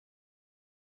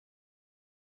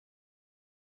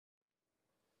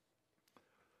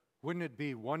Wouldn't it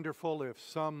be wonderful if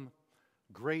some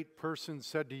great person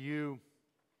said to you,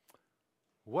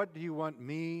 "What do you want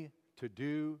me to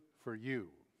do for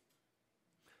you?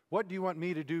 What do you want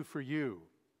me to do for you?"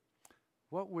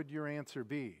 What would your answer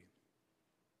be?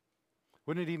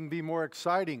 Wouldn't it even be more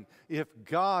exciting if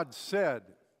God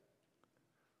said,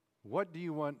 "What do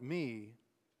you want me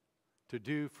to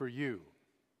do for you?"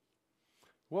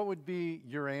 What would be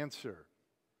your answer?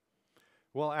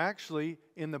 Well, actually,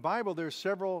 in the Bible, there's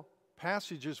several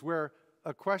passages where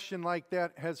a question like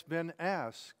that has been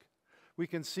asked. We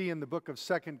can see in the book of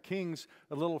 2 Kings,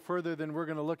 a little further than we're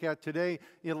going to look at today,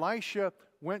 Elisha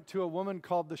went to a woman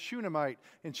called the Shunammite,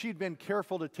 and she'd been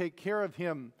careful to take care of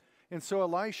him. And so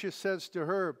Elisha says to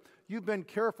her, "You've been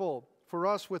careful for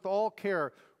us with all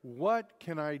care. What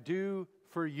can I do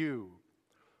for you?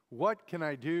 What can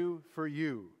I do for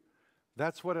you?"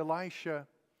 That's what Elisha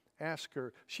asked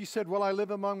her. She said, "Well, I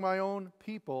live among my own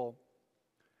people."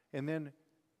 And then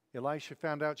Elisha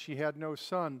found out she had no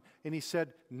son, and he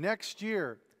said, "Next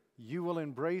year you will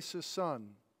embrace a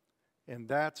son." And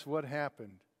that's what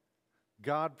happened.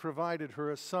 God provided her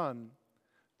a son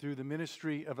through the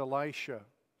ministry of Elisha.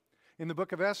 In the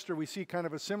book of Esther, we see kind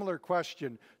of a similar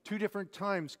question. 2 different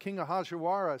times, King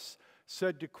Ahasuerus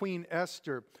said to Queen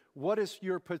Esther, "What is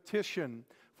your petition?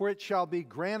 For it shall be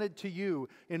granted to you.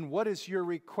 And what is your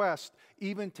request?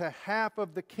 Even to half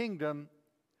of the kingdom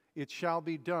it shall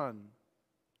be done."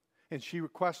 And she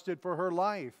requested for her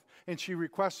life, and she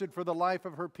requested for the life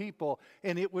of her people,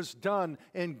 and it was done,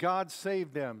 and God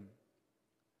saved them.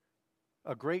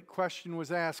 A great question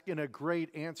was asked, and a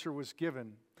great answer was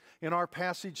given. In our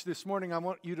passage this morning, I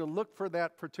want you to look for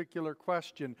that particular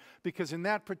question, because in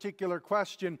that particular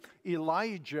question,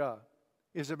 Elijah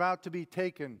is about to be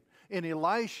taken. And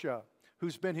Elisha,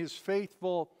 who's been his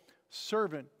faithful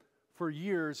servant for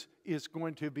years, is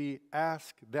going to be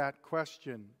asked that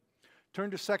question.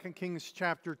 Turn to 2 Kings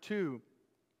chapter 2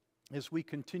 as we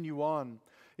continue on.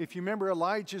 If you remember,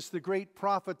 Elijah's the great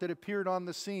prophet that appeared on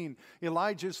the scene.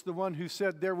 Elijah's the one who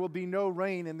said there will be no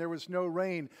rain, and there was no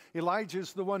rain.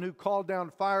 Elijah's the one who called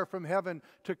down fire from heaven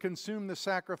to consume the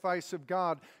sacrifice of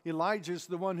God. Elijah's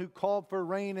the one who called for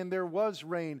rain, and there was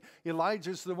rain.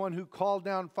 Elijah's the one who called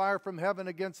down fire from heaven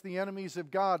against the enemies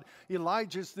of God.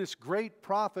 Elijah's this great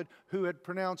prophet who had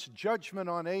pronounced judgment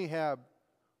on Ahab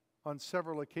on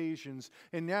several occasions,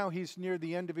 and now he's near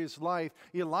the end of his life.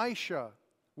 Elisha,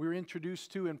 we're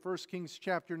introduced to in 1 Kings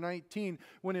chapter 19,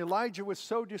 when Elijah was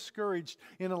so discouraged,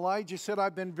 and Elijah said,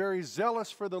 "I've been very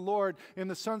zealous for the Lord, and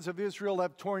the sons of Israel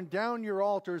have torn down your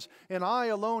altars, and I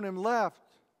alone am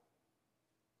left."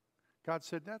 God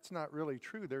said, "That's not really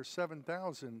true. There's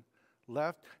 7,000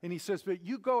 left." And he says, "But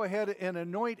you go ahead and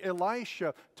anoint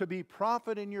Elisha to be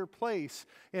prophet in your place."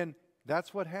 And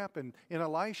that's what happened. And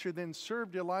Elisha then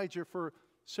served Elijah for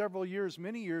several years,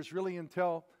 many years, really,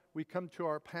 until we come to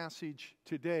our passage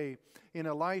today. And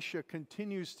Elisha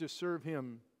continues to serve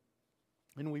him.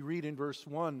 And we read in verse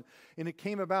 1, "And it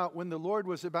came about when the Lord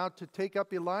was about to take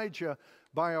up Elijah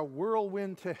by a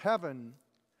whirlwind to heaven,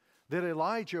 that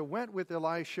Elijah went with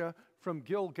Elisha from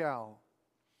Gilgal."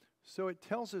 So it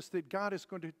tells us that God is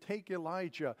going to take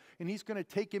Elijah, and he's going to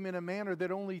take him in a manner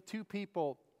that only 2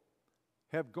 people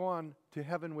have gone to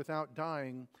heaven without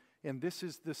dying. And this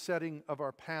is the setting of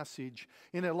our passage.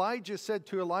 "And Elijah said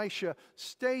to Elisha,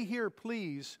 'Stay here,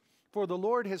 please, for the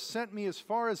Lord has sent me as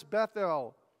far as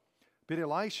Bethel.' But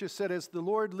Elisha said, 'As the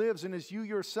Lord lives and as you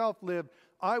yourself live,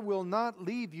 I will not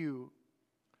leave you.'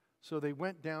 So they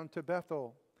went down to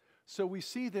Bethel." So we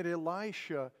see that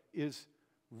Elisha is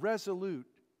resolute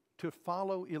to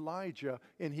follow Elijah,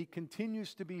 and he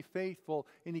continues to be faithful,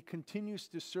 and he continues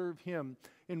to serve him.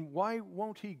 And why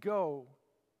won't he go?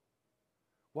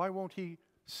 Why won't he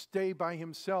stay by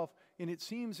himself? And it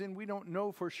seems, and we don't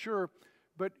know for sure,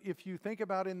 but if you think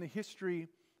about in the history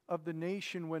of the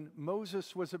nation, when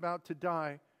Moses was about to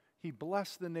die, he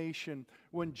blessed the nation.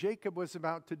 When Jacob was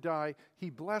about to die, he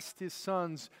blessed his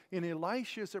sons. And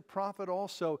Elisha is a prophet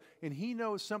also, and he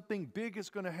knows something big is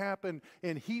going to happen,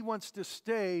 and he wants to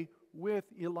stay with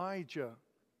Elijah.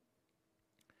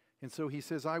 And so he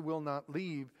says, "I will not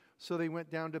leave." So they went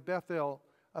down to Bethel,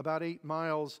 about 8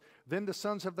 miles. Then the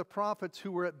sons of the prophets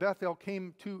who were at Bethel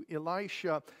came to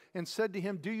Elisha and said to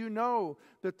him, "Do you know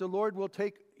that the Lord will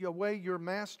take away your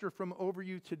master from over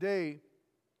you today?"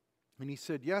 And he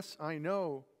said, "Yes, I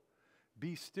know.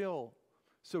 Be still."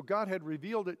 So God had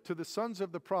revealed it to the sons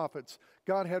of the prophets.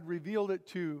 God had revealed it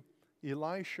to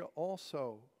Elisha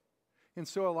also. And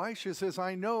so Elisha says,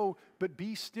 "I know, but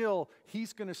be still."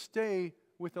 He's going to stay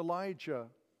with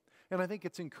Elijah. And I think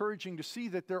it's encouraging to see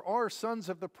that there are sons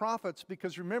of the prophets,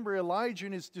 because remember, Elijah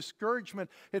in his discouragement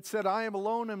had said, I am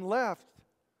alone and left.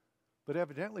 But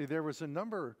evidently there was a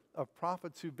number of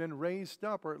prophets who've been raised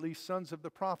up, or at least sons of the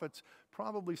prophets,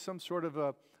 probably some sort of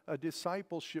a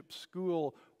discipleship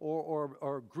school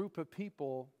or group of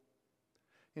people.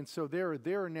 And so they're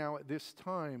there now at this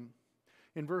time.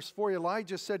 In verse 4,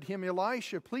 Elijah said to him,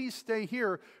 Elisha, please stay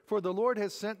here, for the Lord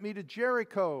has sent me to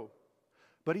Jericho.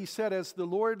 But he said, as the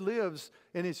Lord lives,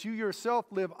 and as you yourself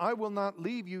live, I will not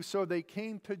leave you. So they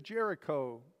came to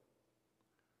Jericho.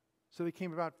 So they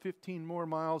came about 15 more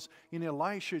miles, and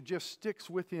Elisha just sticks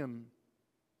with him.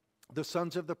 The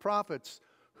sons of the prophets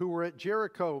who were at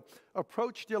Jericho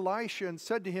approached Elisha and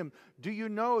said to him, do you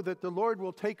know that the Lord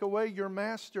will take away your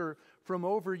master from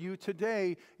over you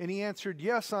today? And he answered,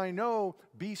 yes, I know,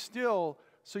 be still.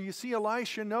 So you see,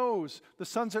 Elisha knows. The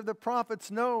sons of the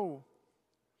prophets know.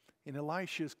 And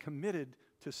Elisha is committed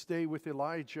to stay with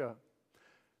Elijah.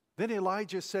 Then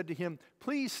Elijah said to him,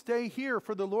 please stay here,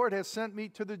 for the Lord has sent me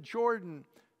to the Jordan.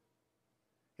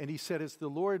 And he said, as the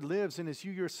Lord lives and as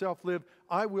you yourself live,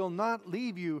 I will not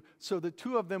leave you. So the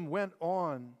two of them went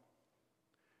on.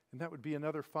 And that would be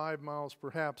another 5 miles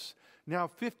perhaps. Now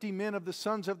 50 men of the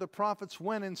sons of the prophets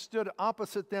went and stood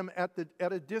opposite them at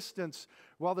a distance,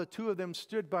 while the two of them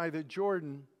stood by the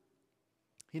Jordan.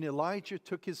 And Elijah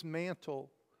took his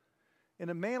mantle. And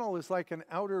a mantle is like an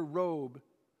outer robe.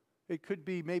 It could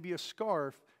be maybe a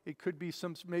scarf. It could be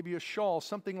maybe a shawl,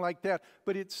 something like that.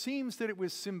 But it seems that it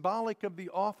was symbolic of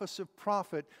the office of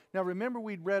prophet. Now remember,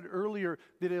 we'd read earlier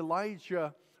that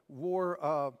Elijah wore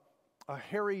a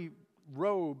hairy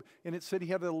robe, and it said he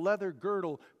had a leather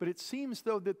girdle. But it seems,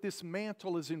 though, that this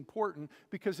mantle is important,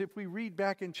 because if we read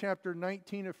back in chapter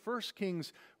 19 of 1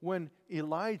 Kings, when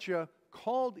Elijah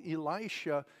called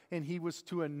Elisha and he was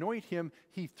to anoint him,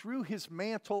 he threw his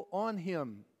mantle on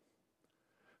him.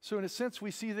 So in a sense,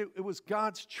 we see that it was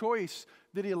God's choice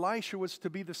that Elisha was to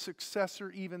be the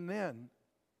successor even then.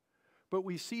 But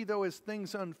we see, though, as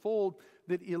things unfold,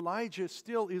 that Elijah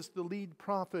still is the lead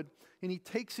prophet. And he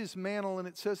takes his mantle, and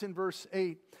it says in verse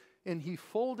 8, and he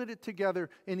folded it together,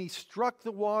 and he struck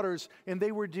the waters, and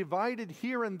they were divided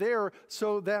here and there,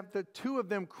 so that the two of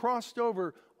them crossed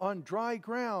over on dry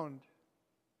ground.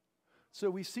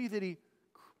 So we see that he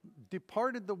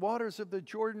departed the waters of the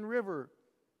Jordan River.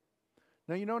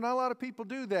 Now, you know, not a lot of people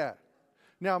do that.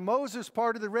 Now, Moses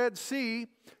parted the Red Sea,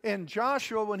 and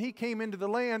Joshua, when he came into the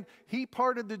land, he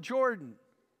parted the Jordan.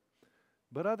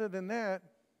 But other than that,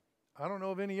 I don't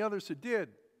know of any others that did.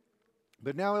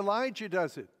 But now Elijah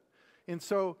does it. And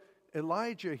so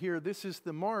Elijah here, this is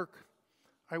the mark,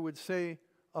 I would say,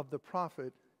 of the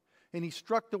prophet. And he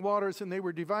struck the waters, and they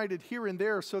were divided here and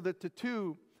there, so that the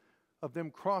two of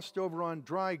them crossed over on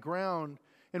dry ground.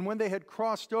 And when they had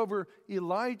crossed over,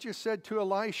 Elijah said to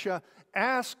Elisha,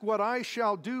 ask what I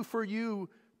shall do for you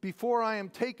before I am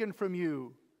taken from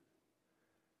you.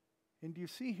 And do you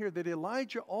see here that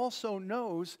Elijah also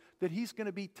knows that he's going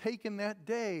to be taken that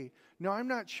day? Now, I'm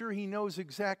not sure he knows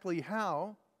exactly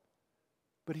how,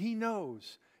 but he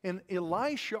knows. And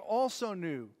Elisha also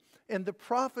knew, and the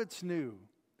prophets knew.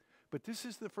 But this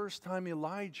is the first time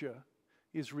Elijah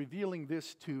is revealing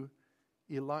this to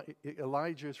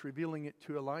Elijah is revealing it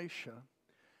to Elisha.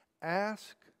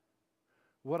 Ask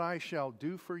what I shall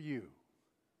do for you.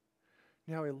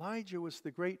 Now, Elijah was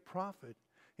the great prophet,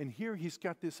 and here he's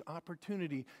got this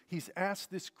opportunity. He's asked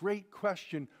this great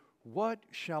question, what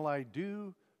shall I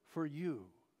do for you?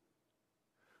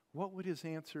 What would his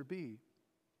answer be?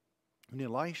 And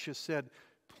Elisha said,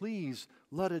 please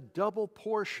let a double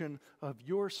portion of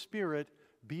your spirit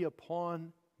be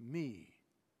upon me.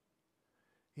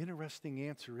 Interesting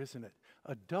answer, isn't it?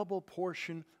 A double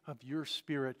portion of your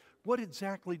spirit. What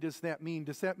exactly does that mean?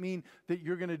 Does that mean that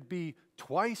you're going to be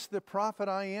twice the prophet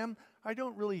I am? I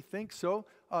don't really think so.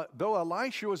 Though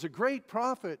Elisha was a great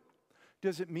prophet,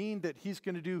 does it mean that he's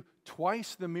going to do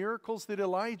twice the miracles that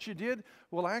Elijah did?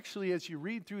 Well, actually, as you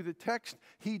read through the text,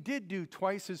 he did do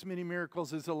twice as many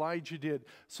miracles as Elijah did.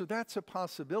 So that's a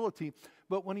possibility.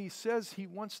 But when he says he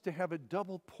wants to have a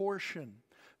double portion,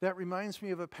 that reminds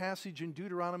me of a passage in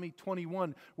Deuteronomy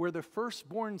 21 where the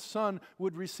firstborn son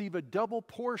would receive a double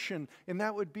portion, and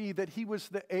that would be that he was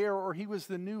the heir, or he was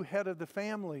the new head of the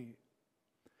family.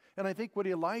 And I think what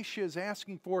Elisha is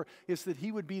asking for is that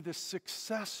he would be the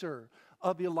successor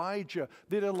of Elijah,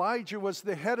 that Elijah was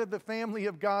the head of the family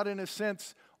of God in a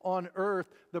sense on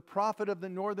earth, the prophet of the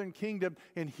northern kingdom,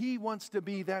 and he wants to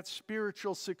be that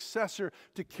spiritual successor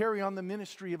to carry on the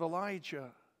ministry of Elijah.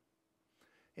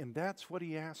 And that's what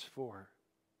he asked for.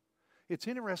 It's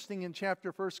interesting in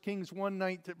chapter 1 Kings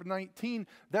 1:19,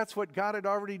 that's what God had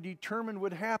already determined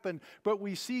would happen. But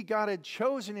we see God had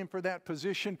chosen him for that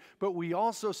position, but we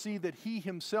also see that he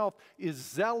himself is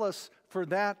zealous for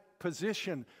that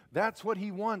position. That's what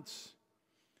he wants.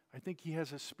 I think he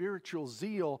has a spiritual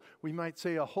zeal, we might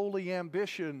say a holy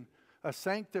ambition, a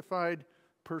sanctified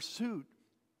pursuit.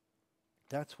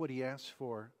 That's what he asks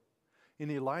for.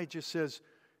 And Elijah says,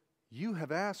 "You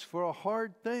have asked for a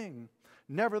hard thing.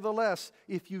 Nevertheless,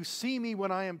 if you see me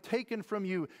when I am taken from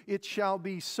you, it shall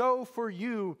be so for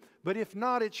you. But if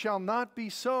not, it shall not be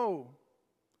so."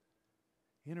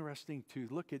 Interesting to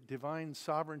look at divine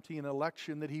sovereignty and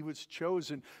election, that he was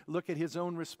chosen. Look at his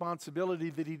own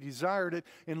responsibility, that he desired it.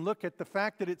 And look at the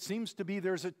fact that it seems to be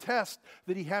there's a test,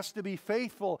 that he has to be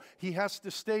faithful. He has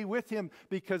to stay with him,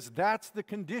 because that's the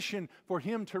condition for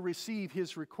him to receive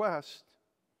his request.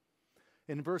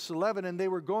 In verse 11, "And they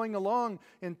were going along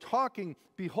and talking.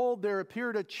 Behold, there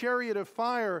appeared a chariot of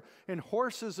fire and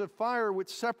horses of fire, which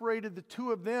separated the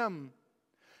two of them.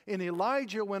 And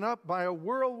Elijah went up by a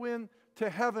whirlwind to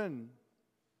heaven."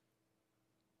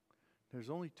 There's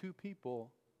only two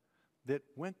people that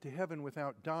went to heaven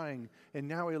without dying. And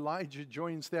now Elijah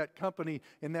joins that company.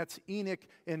 And that's Enoch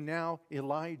and now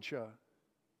Elijah.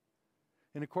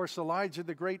 And of course, Elijah,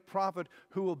 the great prophet,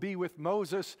 who will be with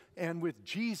Moses and with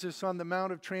Jesus on the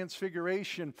Mount of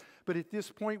Transfiguration. But at this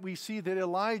point, we see that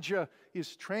Elijah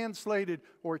is translated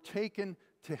or taken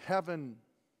to heaven.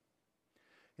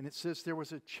 And it says there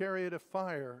was a chariot of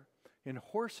fire and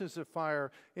horses of fire.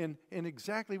 And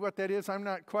exactly what that is, I'm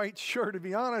not quite sure, to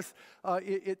be honest.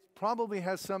 It probably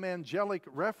has some angelic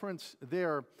reference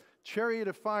there. Chariot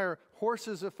of fire,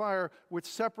 horses of fire, which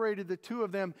separated the two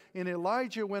of them. And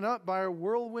Elijah went up by a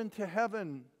whirlwind to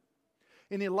heaven.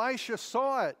 And Elisha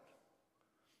saw it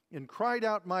and cried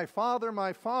out, my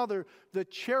father, the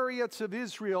chariots of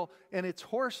Israel and its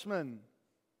horsemen."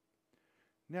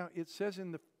 Now, it says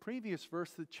in the previous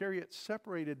verse the chariot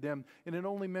separated them, and it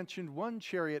only mentioned one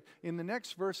chariot. In the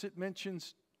next verse, it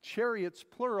mentions chariots,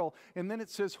 plural, and then it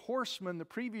says horsemen. The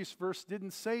previous verse didn't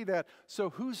say that.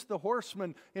 So who's the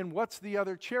horseman and what's the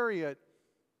other chariot?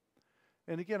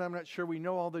 And again, I'm not sure we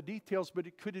know all the details,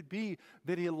 but could it be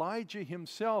that Elijah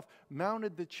himself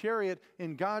mounted the chariot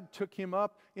and God took him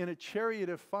up in a chariot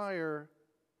of fire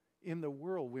in the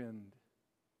whirlwind?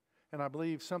 And I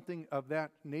believe something of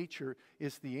that nature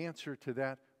is the answer to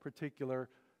that particular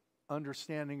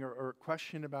understanding or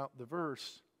question about the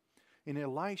verse. And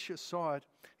Elisha saw it,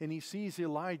 and he sees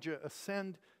Elijah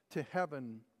ascend to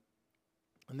heaven.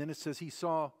 And then it says he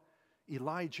saw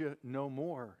Elijah no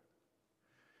more.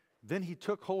 Then he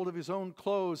took hold of his own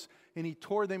clothes, and he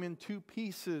tore them in two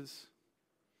pieces.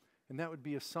 And that would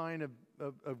be a sign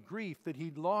of grief, that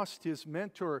he'd lost his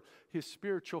mentor, his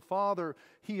spiritual father.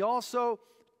 He also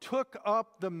took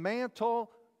up the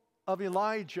mantle of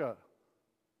Elijah.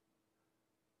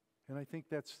 And I think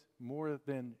that's more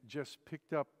than just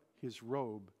picked up his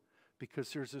robe,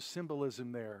 because there's a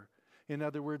symbolism there. In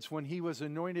other words, when he was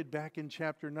anointed back in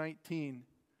chapter 19,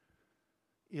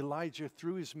 Elijah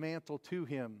threw his mantle to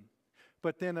him.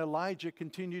 But then Elijah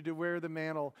continued to wear the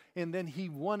mantle, and then he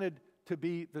wanted to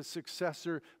be the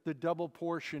successor, the double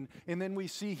portion. And then we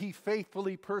see he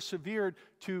faithfully persevered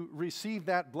to receive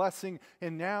that blessing,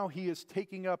 and now he is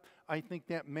taking up, I think,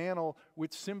 that mantle,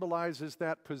 which symbolizes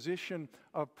that position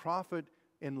of prophet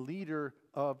and leader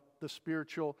of the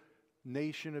spiritual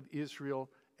nation of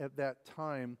Israel at that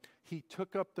time. He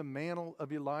took up the mantle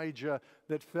of Elijah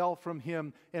that fell from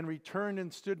him and returned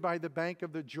and stood by the bank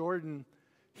of the Jordan.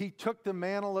 He took the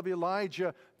mantle of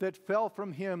Elijah that fell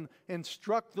from him and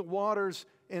struck the waters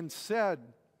and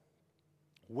said,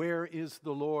 "Where is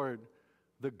the Lord,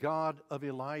 the God of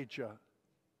Elijah?"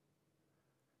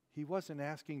 He wasn't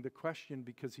asking the question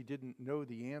because he didn't know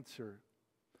the answer.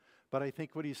 But I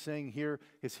think what he's saying here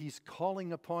is he's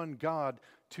calling upon God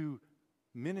to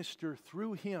minister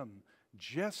through him,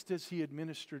 just as he had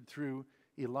ministered through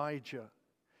Elijah.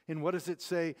 And what does it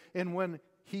say? And when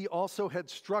he also had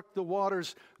struck the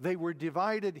waters, they were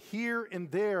divided here and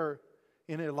there,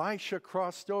 and Elisha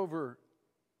crossed over.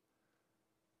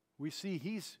 We see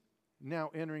he's now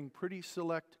entering pretty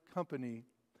select company.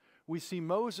 We see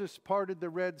Moses parted the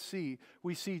Red Sea.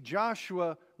 We see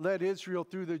Joshua led Israel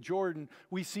through the Jordan.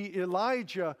 We see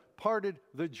Elijah parted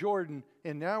the Jordan.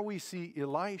 And now we see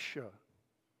Elisha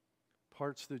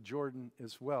parts the Jordan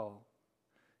as well.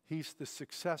 He's the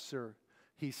successor.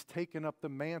 He's taken up the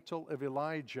mantle of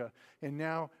Elijah. And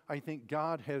now I think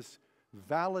God has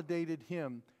validated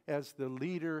him as the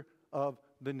leader of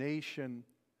the nation,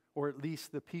 or at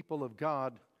least the people of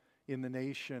God in the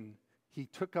nation. He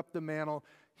took up the mantle,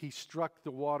 he struck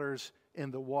the waters,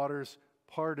 and the waters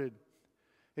parted.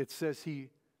 It says he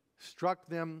struck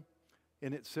them,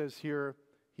 and it says here,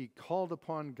 he called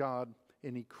upon God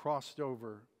and he crossed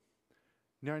over.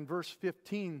 Now in verse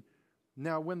 15,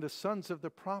 now when the sons of the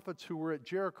prophets who were at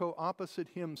Jericho opposite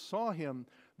him saw him,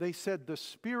 they said, the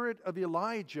spirit of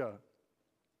Elijah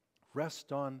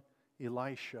rest on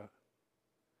Elisha.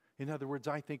 In other words,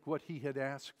 I think what he had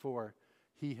asked for,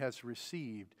 he has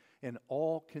received, and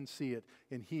all can see it,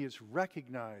 and he is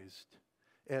recognized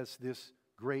as this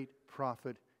great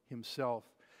prophet himself.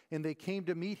 And they came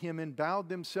to meet him and bowed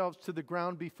themselves to the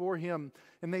ground before him.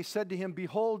 And they said to him,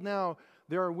 behold, now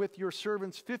there are with your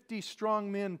servants 50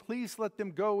 strong men. Please let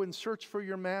them go and search for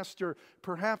your master.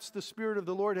 Perhaps the Spirit of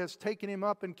the Lord has taken him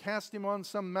up and cast him on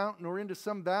some mountain or into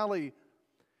some valley.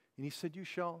 And he said, you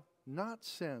shall not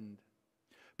send.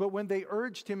 But when they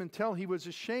urged him until he was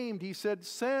ashamed, he said,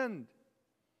 send.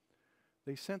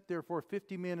 They sent therefore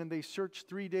 50 men, and they searched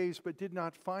 3 days, but did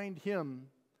not find him.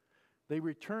 They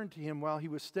returned to him while he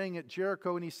was staying at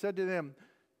Jericho, and he said to them,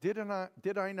 did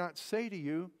I not say to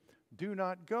you, do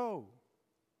not go?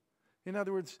 In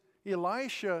other words,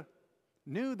 Elisha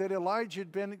knew that Elijah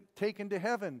had been taken to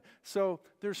heaven. So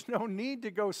there's no need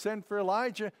to go send for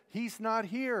Elijah. He's not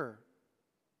here.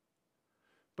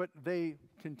 But they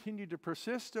continued to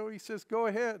persist, so he says, go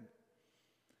ahead.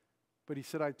 But he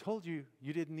said, I told you,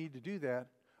 you didn't need to do that.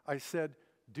 I said,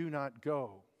 do not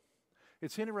go.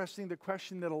 It's interesting the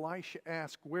question that Elisha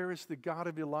asked, where is the God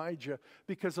of Elijah?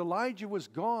 Because Elijah was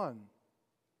gone.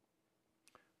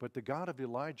 But the God of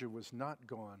Elijah was not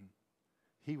gone.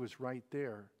 He was right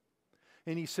there.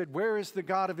 And he said, where is the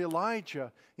God of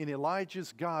Elijah? And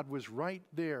Elijah's God was right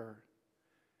there.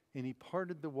 And he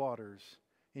parted the waters,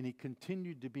 and he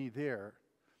continued to be there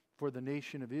for the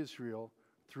nation of Israel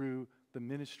through the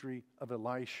ministry of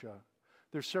Elisha.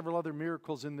 There's several other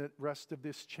miracles in the rest of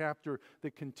this chapter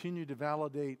that continue to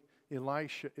validate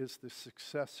Elisha as the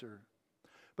successor.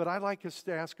 But I'd like us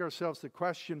to ask ourselves the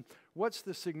question, what's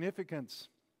the significance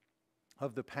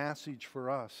of the passage for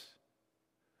us?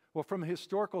 Well, from a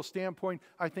historical standpoint,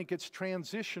 I think it's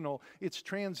transitional. It's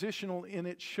transitional, and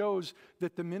it shows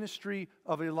that the ministry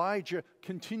of Elijah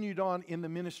continued on in the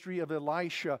ministry of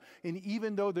Elisha. And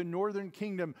even though the northern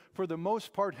kingdom, for the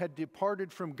most part, had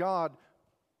departed from God,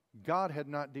 God had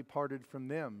not departed from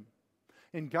them.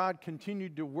 And God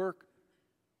continued to work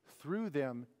through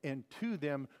them and to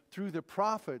them through the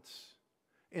prophets.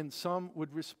 And some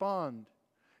would respond.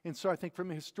 And so I think from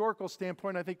a historical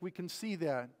standpoint, I think we can see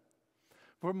that.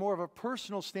 From more of a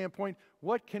personal standpoint,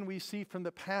 what can we see from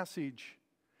the passage?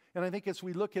 And I think as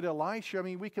we look at Elisha, I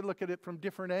mean, we can look at it from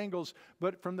different angles,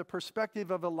 but from the perspective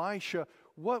of Elisha,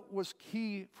 what was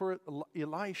key for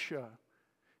Elisha?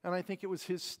 And I think it was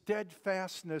his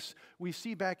steadfastness. We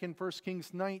see back in 1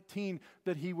 Kings 19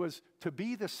 that he was to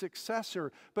be the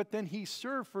successor, but then he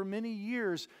served for many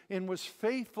years and was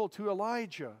faithful to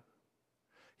Elijah.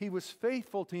 He was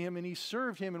faithful to him, and he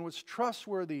served him and was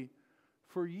trustworthy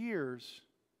for years.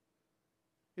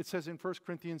 It says in 1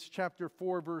 Corinthians chapter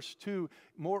 4, verse 2,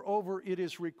 moreover, it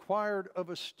is required of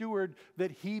a steward that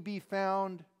he be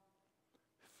found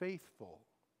faithful,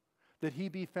 that he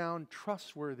be found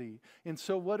trustworthy. And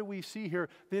so what do we see here?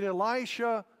 That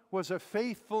Elisha was a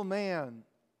faithful man.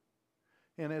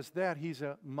 And as that, he's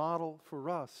a model for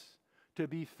us to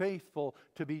be faithful,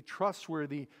 to be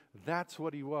trustworthy. That's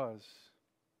what he was.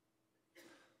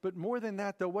 But more than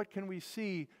that, though, what can we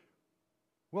see?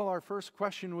 Well, our first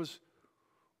question was,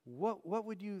 what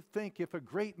would you think if a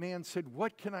great man said,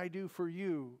 what can I do for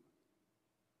you?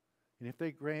 And if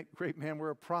that great man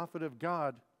were a prophet of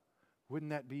God,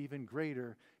 wouldn't that be even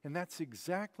greater? And that's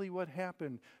exactly what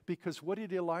happened. Because what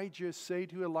did Elijah say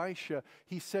to Elisha?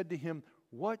 He said to him,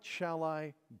 what shall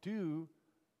I do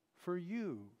for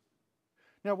you?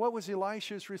 Now, what was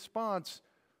Elisha's response?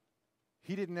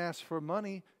 He didn't ask for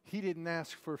money. He didn't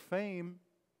ask for fame.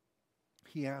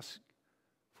 He asked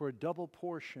for a double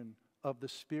portion of the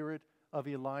spirit of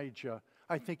Elijah.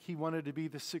 I think he wanted to be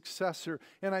the successor.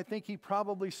 And I think he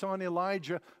probably saw in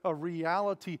Elijah a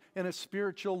reality and a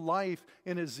spiritual life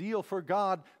and a zeal for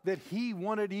God that he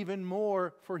wanted even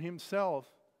more for himself.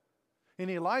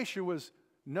 And Elisha was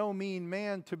no mean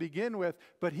man to begin with,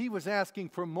 but he was asking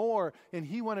for more, and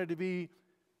he wanted to be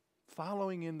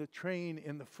following in the train,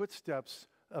 in the footsteps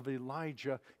of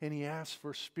Elijah, and he asked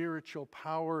for spiritual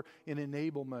power and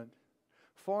enablement.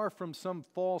 Far from some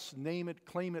false name it,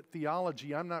 claim it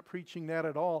theology. I'm not preaching that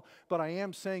at all. But I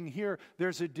am saying here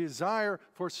there's a desire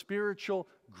for spiritual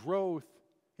growth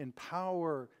and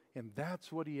power. And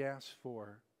that's what he asked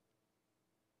for.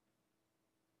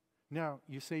 Now,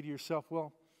 you say to yourself,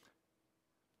 well,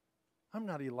 I'm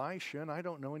not Elisha and I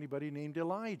don't know anybody named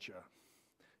Elijah.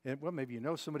 And, well, maybe you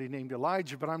know somebody named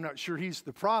Elijah, but I'm not sure he's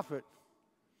the prophet.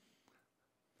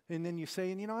 And then you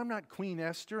say, and I'm not Queen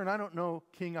Esther, and I don't know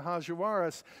King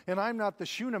Ahasuerus, and I'm not the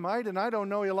Shunammite, and I don't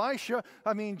know Elisha.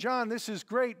 I mean, John, this is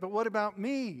great, but what about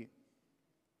me?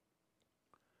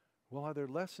 Well, are there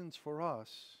lessons for us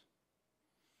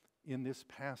in this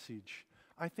passage?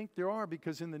 I think there are,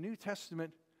 because in the New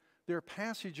Testament, there are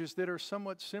passages that are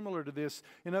somewhat similar to this.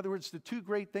 In other words, the two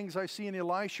great things I see in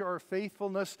Elisha are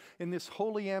faithfulness and this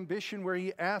holy ambition where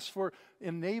he asks for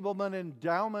enablement,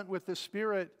 endowment with the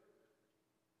Spirit.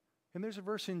 And there's a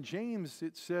verse in James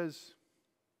that says,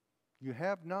 you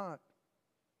have not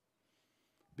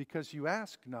because you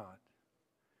ask not.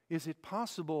 Is it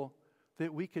possible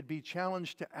that we could be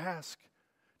challenged to ask,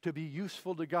 to be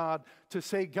useful to God, to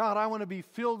say, God, I want to be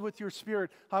filled with your Spirit.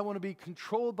 I want to be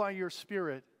controlled by your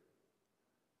Spirit.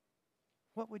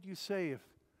 What would you say if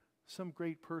some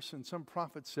great person, some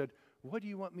prophet said, what do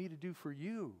you want me to do for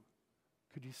you?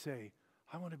 Could you say,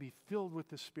 I want to be filled with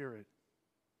the Spirit?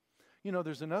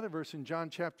 There's another verse in John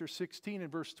chapter 16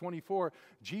 and verse 24.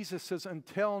 Jesus says,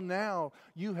 until now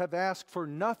you have asked for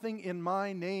nothing in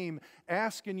my name.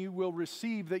 Ask and you will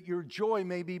receive, that your joy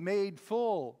may be made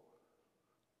full.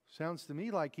 Sounds to me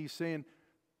like he's saying,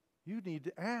 you need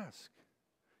to ask.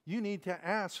 You need to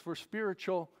ask for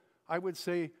spiritual, I would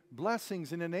say,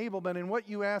 blessings and enablement. And what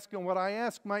you ask and what I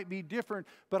ask might be different,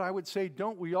 but I would say,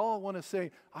 don't we all want to say,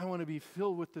 I want to be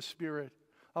filled with the Spirit.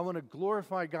 I want to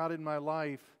glorify God in my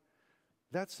life.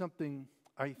 That's something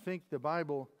I think the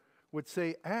Bible would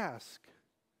say, ask.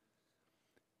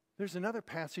 There's another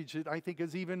passage that I think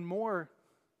is even more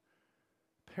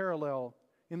parallel.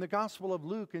 In the Gospel of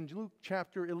Luke, in Luke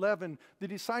chapter 11, the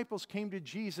disciples came to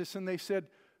Jesus and they said,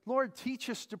 Lord, teach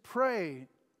us to pray.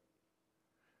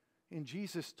 And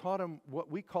Jesus taught them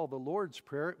what we call the Lord's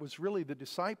Prayer. It was really the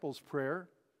disciples' prayer.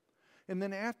 And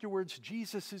then afterwards,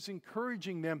 Jesus is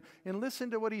encouraging them. And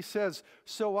listen to what he says.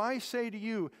 So I say to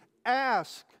you,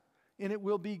 ask, and it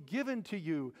will be given to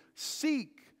you.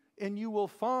 Seek, and you will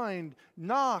find.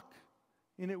 Knock,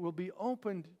 and it will be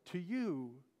opened to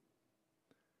you.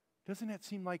 Doesn't that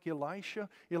seem like Elisha?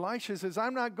 Elisha says,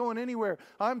 I'm not going anywhere.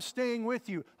 I'm staying with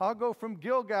you. I'll go from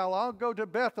Gilgal. I'll go to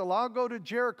Bethel. I'll go to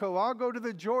Jericho. I'll go to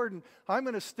the Jordan. I'm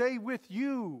going to stay with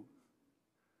you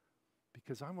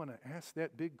because I want to ask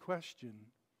that big question,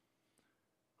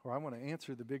 or I want to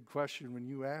answer the big question when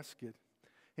you ask it.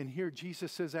 And here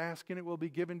Jesus says, ask and it will be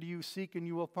given to you, seek and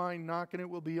you will find, knock and it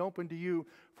will be open to you.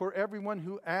 For everyone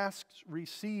who asks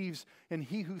receives, and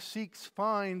he who seeks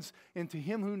finds, and to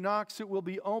him who knocks it will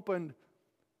be opened.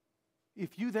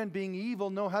 If you then, being evil,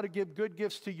 know how to give good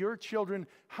gifts to your children,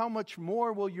 how much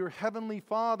more will your heavenly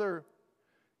Father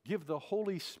give the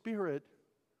Holy Spirit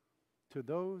to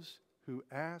those who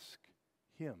ask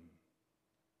him?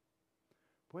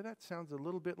 Boy, that sounds a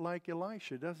little bit like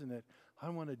Elisha, doesn't it? I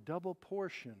want a double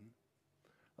portion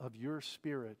of your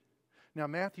Spirit. Now,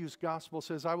 Matthew's gospel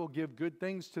says, I will give good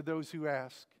things to those who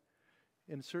ask.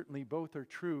 And certainly both are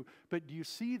true. But do you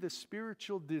see the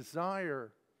spiritual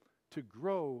desire to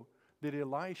grow that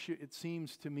Elisha, it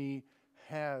seems to me,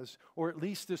 has? Or at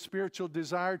least the spiritual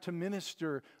desire to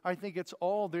minister. I think it's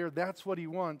all there. That's what he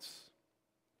wants.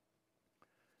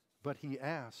 But he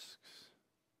asks.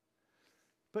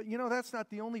 But that's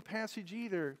not the only passage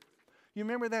either. You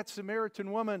remember that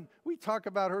Samaritan woman? We talk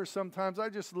about her sometimes. I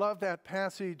just love that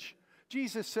passage.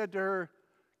 Jesus said to her,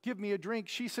 give me a drink.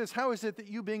 She says, how is it that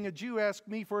you, being a Jew, ask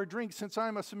me for a drink, since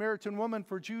I'm a Samaritan woman?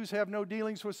 For Jews have no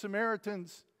dealings with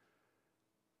Samaritans.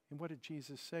 And what did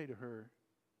Jesus say to her?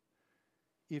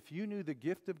 If you knew the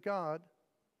gift of God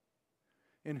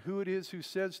and who it is who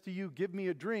says to you, give me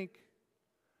a drink,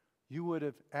 you would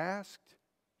have asked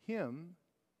him,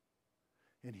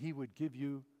 and he would give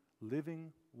you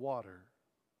living water.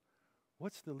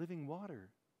 What's the living water?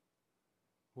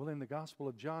 Well, in the Gospel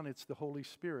of John, it's the Holy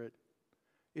Spirit.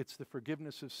 It's the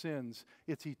forgiveness of sins.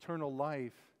 It's eternal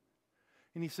life.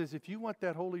 And he says, if you want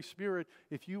that Holy Spirit,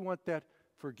 if you want that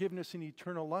forgiveness and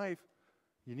eternal life,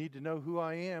 you need to know who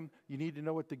I am. You need to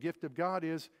know what the gift of God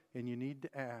is, and you need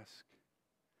to ask.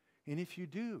 And if you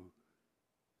do,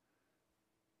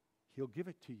 he'll give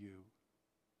it to you.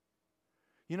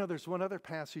 There's one other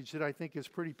passage that I think is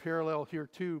pretty parallel here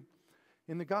too.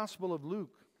 In the Gospel of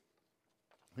Luke,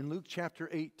 in Luke chapter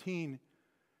 18,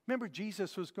 remember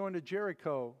Jesus was going to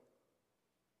Jericho.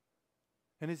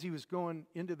 And as he was going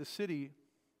into the city,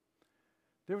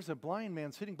 there was a blind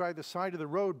man sitting by the side of the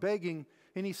road begging.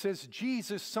 And he says,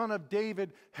 Jesus, Son of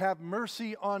David, have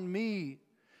mercy on me.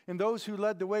 And those who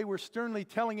led the way were sternly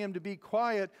telling him to be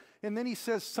quiet. And then he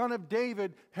says, Son of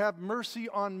David, have mercy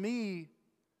on me.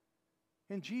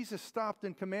 And Jesus stopped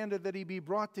and commanded that he be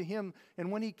brought to him.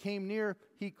 And when he came near,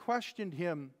 he questioned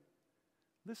him.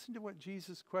 Listen to what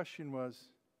Jesus' question was.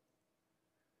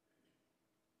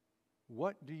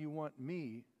 What do you want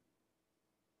me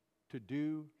to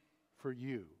do for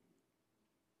you?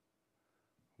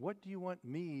 What do you want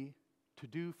me to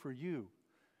do for you?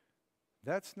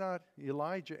 That's not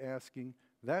Elijah asking.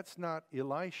 That's not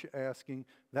Elisha asking.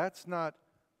 That's not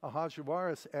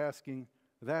Ahasuerus asking.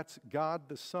 That's God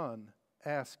the Son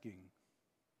asking.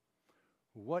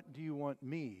 What do you want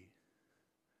me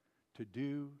to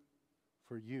do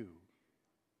for you?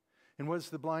 And what does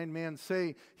the blind man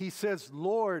say? He says,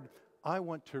 Lord, I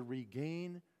want to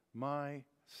regain my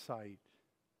sight.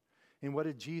 And what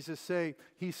did Jesus say?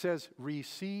 He says,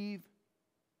 receive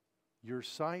your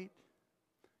sight.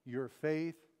 Your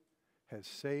faith has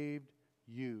saved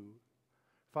you.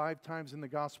 5 times in the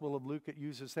Gospel of Luke it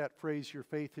uses that phrase, your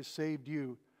faith has saved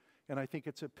you. And I think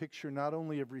it's a picture not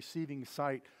only of receiving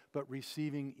sight, but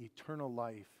receiving eternal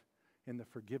life and the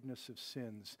forgiveness of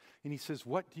sins. And he says,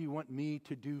 what do you want me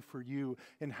to do for you?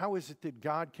 And how is it that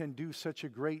God can do such a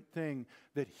great thing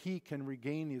that he can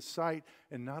regain his sight?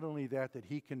 And not only that, that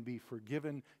he can be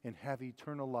forgiven and have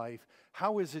eternal life.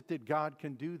 How is it that God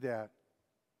can do that?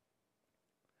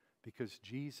 Because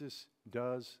Jesus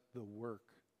does the work.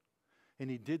 And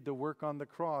he did the work on the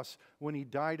cross when he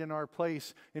died in our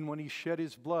place and when he shed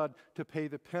his blood to pay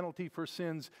the penalty for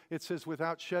sins. It says,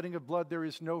 without shedding of blood there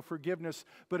is no forgiveness.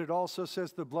 But it also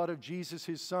says the blood of Jesus,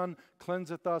 his Son,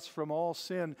 cleanseth us from all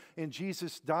sin. And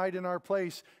Jesus died in our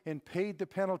place and paid the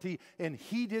penalty. And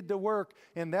he did the work.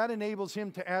 And that enables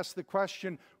him to ask the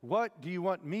question, what do you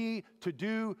want me to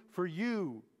do for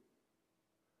you?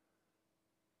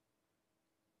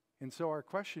 And so our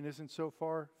question isn't so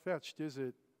far-fetched, is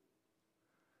it?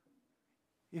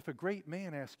 If a great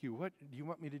man asks you, what do you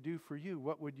want me to do for you?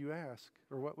 What would you ask?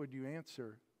 Or what would you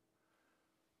answer?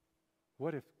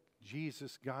 What if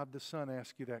Jesus, God the Son,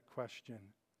 asked you that question?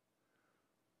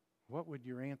 What would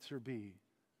your answer be?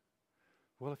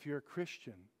 Well, if you're a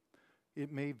Christian,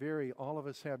 it may vary. All of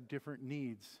us have different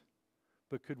needs.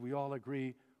 But could we all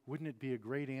agree, wouldn't it be a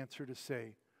great answer to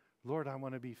say, Lord, I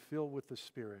want to be filled with the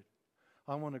Spirit.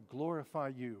 I want to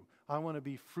glorify you. I want to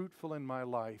be fruitful in my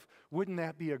life. Wouldn't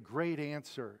that be a great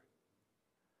answer?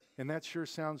 And that sure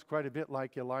sounds quite a bit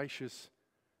like Elisha's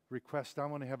request. I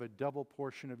want to have a double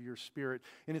portion of your Spirit.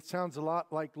 And it sounds a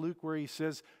lot like Luke where he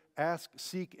says, ask,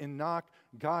 seek, and knock.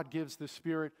 God gives the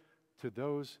Spirit to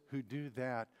those who do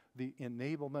that. The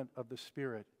enablement of the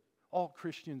Spirit. All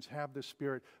Christians have the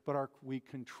Spirit, but are we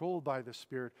controlled by the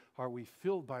Spirit? Are we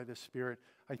filled by the Spirit?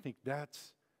 I think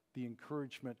that's the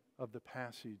encouragement of the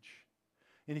passage.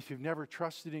 And if you've never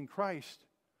trusted in Christ,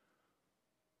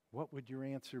 what would your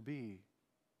answer be?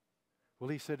 Well,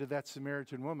 he said to that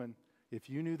Samaritan woman, if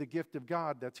you knew the gift of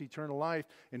God, that's eternal life,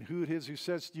 and who it is who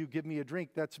says to you, give me a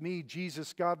drink, that's me,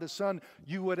 Jesus, God the Son,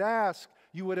 you would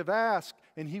have asked,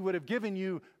 and he would have given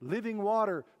you living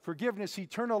water, forgiveness,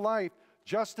 eternal life,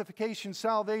 justification,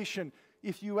 salvation,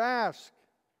 if you ask.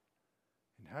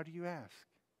 And how do you ask?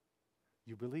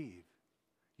 You believe.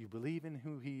 You believe in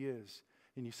who he is.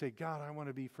 And you say, God, I want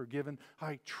to be forgiven.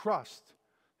 I trust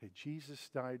that Jesus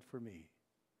died for me.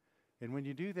 And when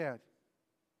you do that,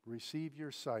 receive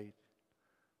your sight.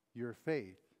 Your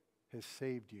faith has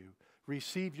saved you.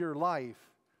 Receive your life.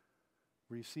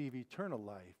 Receive eternal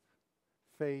life.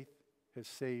 Faith has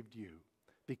saved you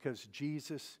because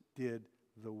Jesus did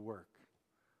the work.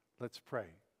 Let's pray.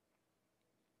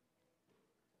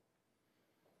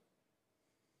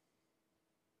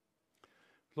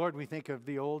 Lord, we think of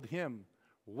the old hymn,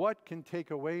 what can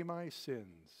take away my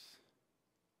sins?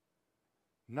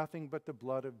 Nothing but the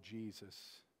blood of Jesus.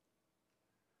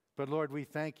 But Lord, we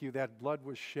thank you that blood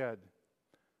was shed.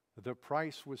 The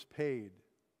price was paid.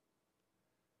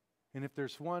 And if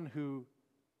there's one who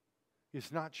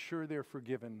is not sure they're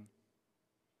forgiven,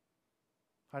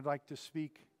 I'd like to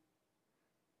speak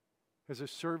as a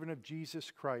servant of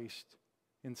Jesus Christ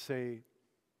and say,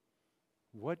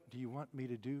 what do you want me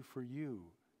to do for you?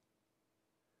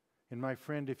 And my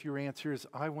friend, if your answer is,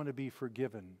 I want to be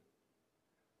forgiven,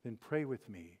 then pray with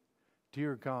me.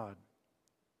 Dear God,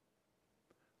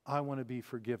 I want to be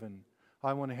forgiven.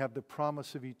 I want to have the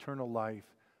promise of eternal life.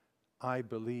 I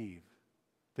believe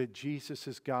that Jesus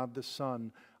is God the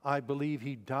Son. I believe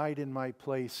he died in my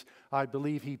place. I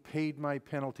believe he paid my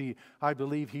penalty. I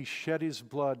believe he shed his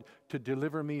blood to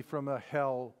deliver me from a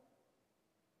hell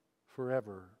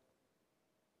forever.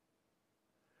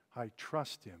 I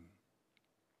trust him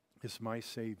as my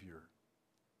Savior.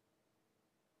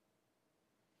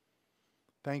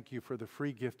 Thank you for the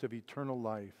free gift of eternal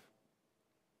life.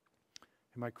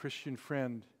 And my Christian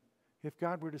friend, If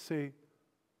God were to say,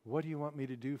 what do you want me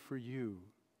to do for you?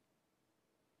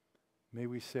 May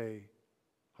we say,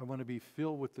 I want to be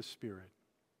filled with the Spirit.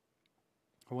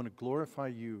 I want to glorify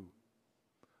you.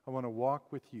 I want to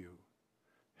walk with you.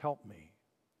 Help me.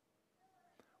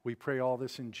 We pray all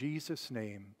this in Jesus'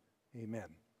 name.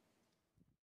 Amen.